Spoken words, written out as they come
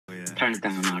turn it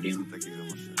down audio.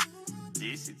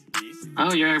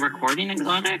 Oh, you're recording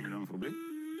Exotic?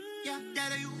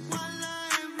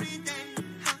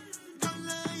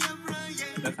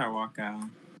 That's our walkout.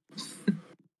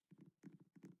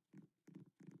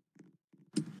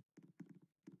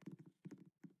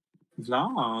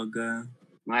 Vlog.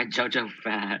 Why Jojo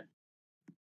fat?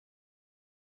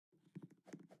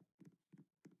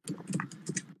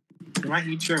 You might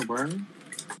eat your word.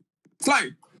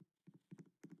 Fly!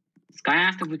 Sky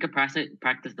asked if we could practice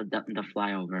the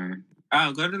flyover.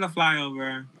 Oh, go to the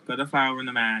flyover. Go to the flyover in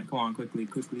the mat. Come on, quickly.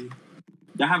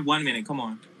 Y'all have 1 minute. Come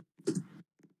on.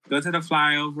 Go to the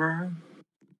flyover.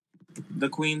 The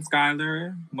Queen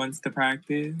Skylar wants to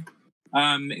practice.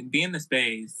 Be in the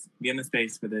space. Be in the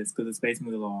space for this, because the space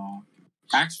moves a little off.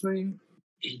 Actually,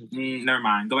 never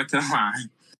mind. Go back to the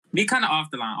line. Be kind of off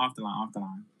the line.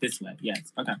 This way.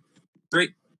 Yes. Okay.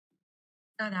 3.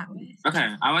 Go that way.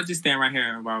 Okay. I want you to stand right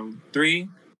here, bro. 3,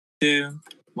 2,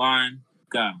 1,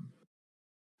 go.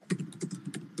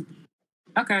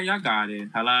 Okay, y'all got it.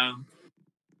 Hello?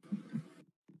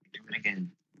 Do it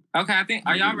again. Okay, I think,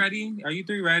 are y'all ready? Are you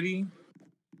 3 ready?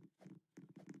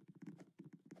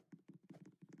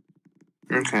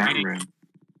 Okay, I'm ready.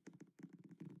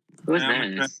 Who is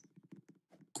this?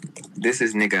 This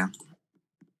is nigga.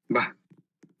 Oh,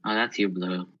 that's you,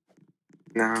 Blue.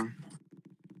 No.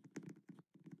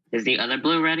 Is the other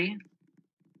Blue ready?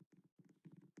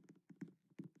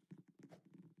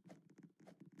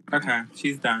 Okay,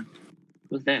 she's done.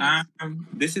 Who's this?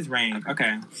 This is Rain.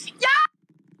 Okay. Yeah!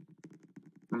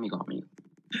 Let me go on mute.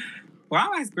 Why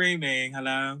am I screaming?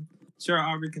 Hello? Sure,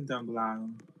 Aubrey can tumble out.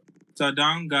 So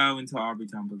don't go until Aubrey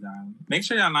tumbles out. Make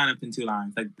sure y'all line up in 2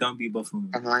 lines. Like, don't be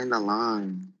buffoon. Align the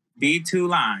line. Be 2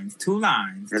 lines. 2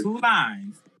 lines. 2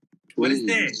 lines. Please. What is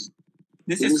this?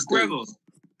 This is scribble.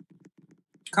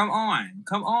 Come on.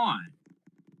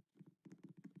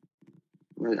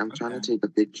 Wait, I'm trying to take a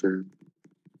picture.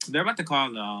 They're about to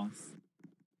call us.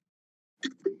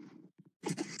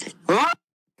 Oh!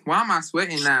 Why am I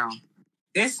sweating now?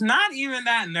 It's not even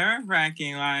that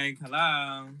nerve-wracking. Like,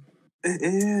 hello. It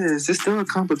is. It's still a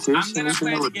competition. I'm gonna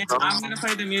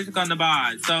play the music on the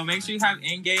bar. So make sure you have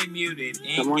in-game muted.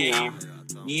 In-game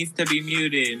needs to be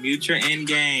muted. Mute your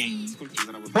in-game.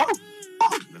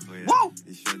 Whoa!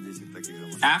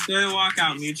 After the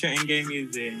walkout, mute your in-game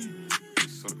music.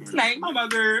 Like my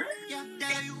mother.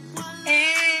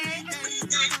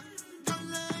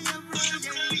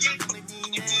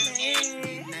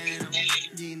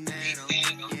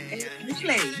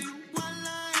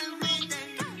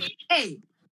 Hey.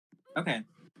 Okay.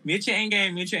 Mute your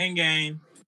in-game.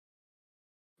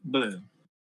 Blue.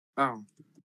 Oh.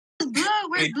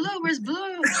 Where's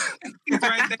Blue? It's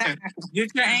right there.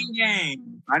 Mute your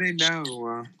in-game. I didn't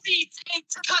know.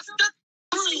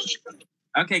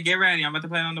 Okay, get ready. I'm about to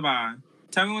play it on the bar.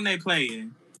 Tell me when they play it.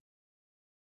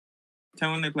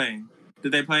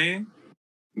 Did they play it?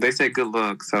 They said good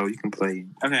luck, so you can play it.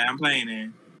 Okay, I'm playing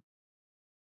it.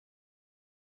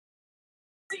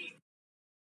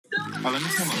 Oh, let me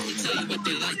come over.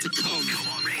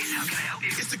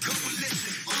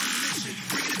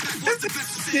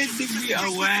 Sending me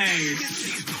away.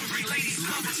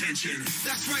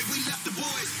 That's right, we left the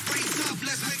boys. Raise up,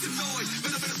 let's make some noise.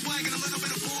 Little bit of swag and a little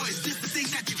bit of voice. This the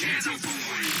thing that you can't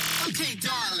avoid. Okay,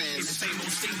 darling. It's the same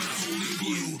old thing, but a whole new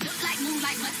view. Look like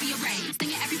moonlight must be a rave.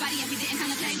 Singing everybody and we didn't come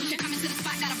to play. But you're coming to the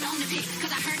spot that I'm on a bit.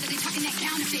 Cause I heard that they talking that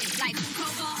counterfeit. Like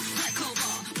Cobalt, what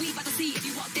Cobalt? We about to see if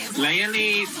you walk there. Slay and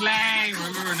lead, slay.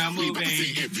 Remember, no moving.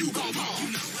 If you go ball,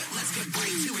 let's get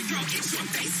right to it, girl. Get your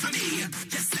face for me.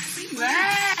 Just sexy.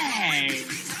 Slay.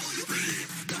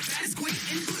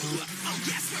 Oh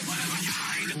yes, we're one of a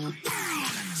kind.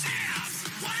 World champs,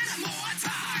 one more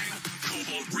time.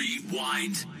 Cobalt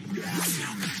rewind. If you want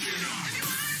to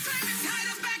claim the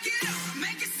title, back it up.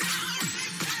 Make it sound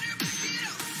better, back it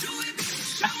up. Do it,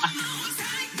 show them how it's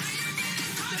tight. Now you're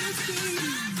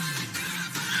getting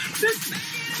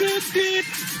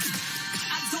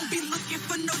I don't be looking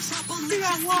for no trouble. If you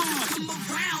come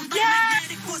around, my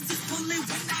magnetic force is pulling.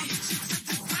 When I hit you to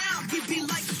the ground, we be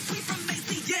like, we from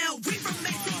ACL, we from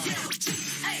ACL.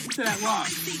 To that walk.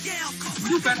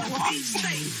 You better walk.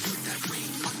 That ring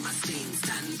on my skin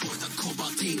stand for the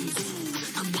cobaltine.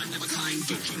 I'm one of a kind,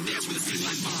 get you there with a thing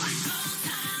like mine.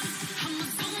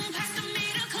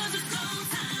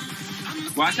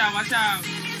 Watch out.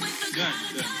 Good.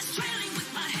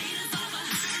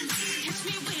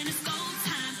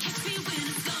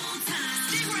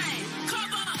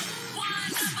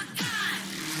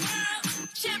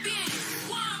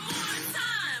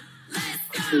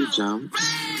 Two jumps.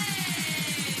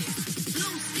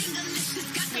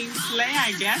 Slay,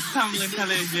 I guess, tumbling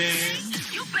collision.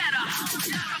 You better hold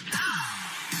your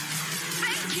applause.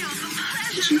 Thank you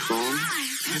for Did she fall?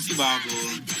 Missy Bobble.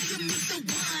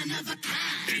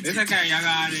 It's okay, y'all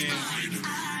got it.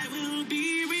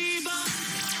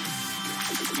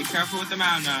 Be careful with the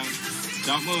mount now.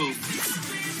 Don't move.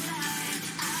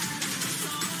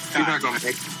 She's not gonna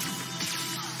make.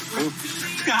 Oh,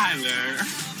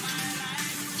 Skylar.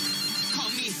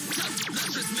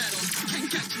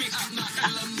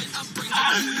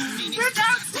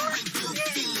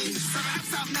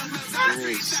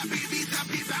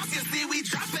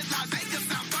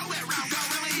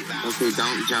 okay,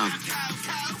 don't jump.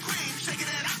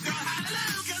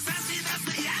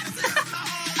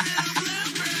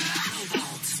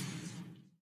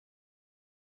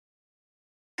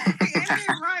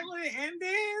 Right when it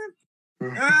ended.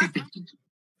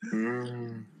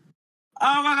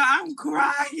 Oh my god, I'm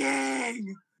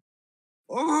crying.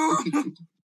 Oh,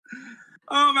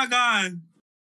 oh my god.